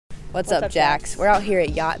What's up, Jax? We're out here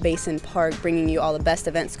at Yacht Basin Park bringing you all the best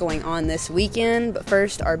events going on this weekend. But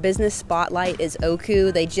first, our business spotlight is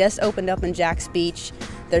Oku. They just opened up in Jax Beach.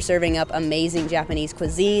 They're serving up amazing Japanese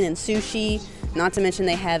cuisine and sushi. Not to mention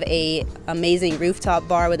they have a amazing rooftop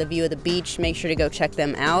bar with a view of the beach. Make sure to go check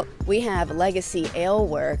them out. We have Legacy Ale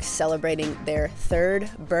Works celebrating their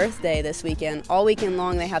 3rd birthday this weekend. All weekend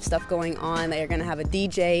long they have stuff going on. They are going to have a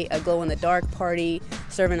DJ, a glow-in-the-dark party,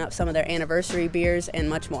 serving up some of their anniversary beers, and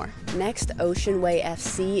much more. Next, Ocean Way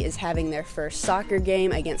FC is having their first soccer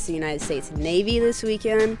game against the United States Navy this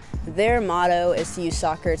weekend. Their motto is to use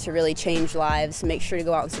soccer to really change lives. Make sure to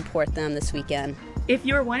go out and support them this weekend. If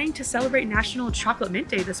you're wanting to celebrate National Chocolate Mint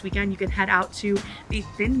Day this weekend, you can head out to the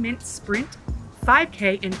Thin Mint Sprint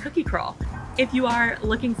 5K and Cookie Crawl. If you are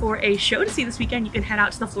looking for a show to see this weekend, you can head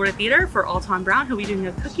out to the Florida Theater for All Tom Brown. He'll be doing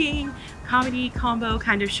a cooking, comedy, combo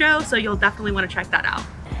kind of show, so you'll definitely want to check that out.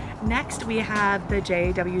 Next, we have the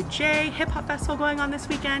JWJ Hip Hop Festival going on this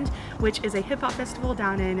weekend, which is a hip hop festival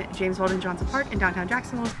down in James Weldon Johnson Park in downtown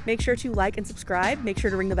Jacksonville. Make sure to like and subscribe. Make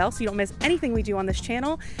sure to ring the bell so you don't miss anything we do on this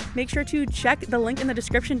channel. Make sure to check the link in the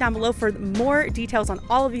description down below for more details on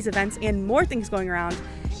all of these events and more things going around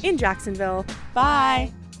in Jacksonville.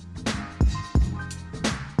 Bye!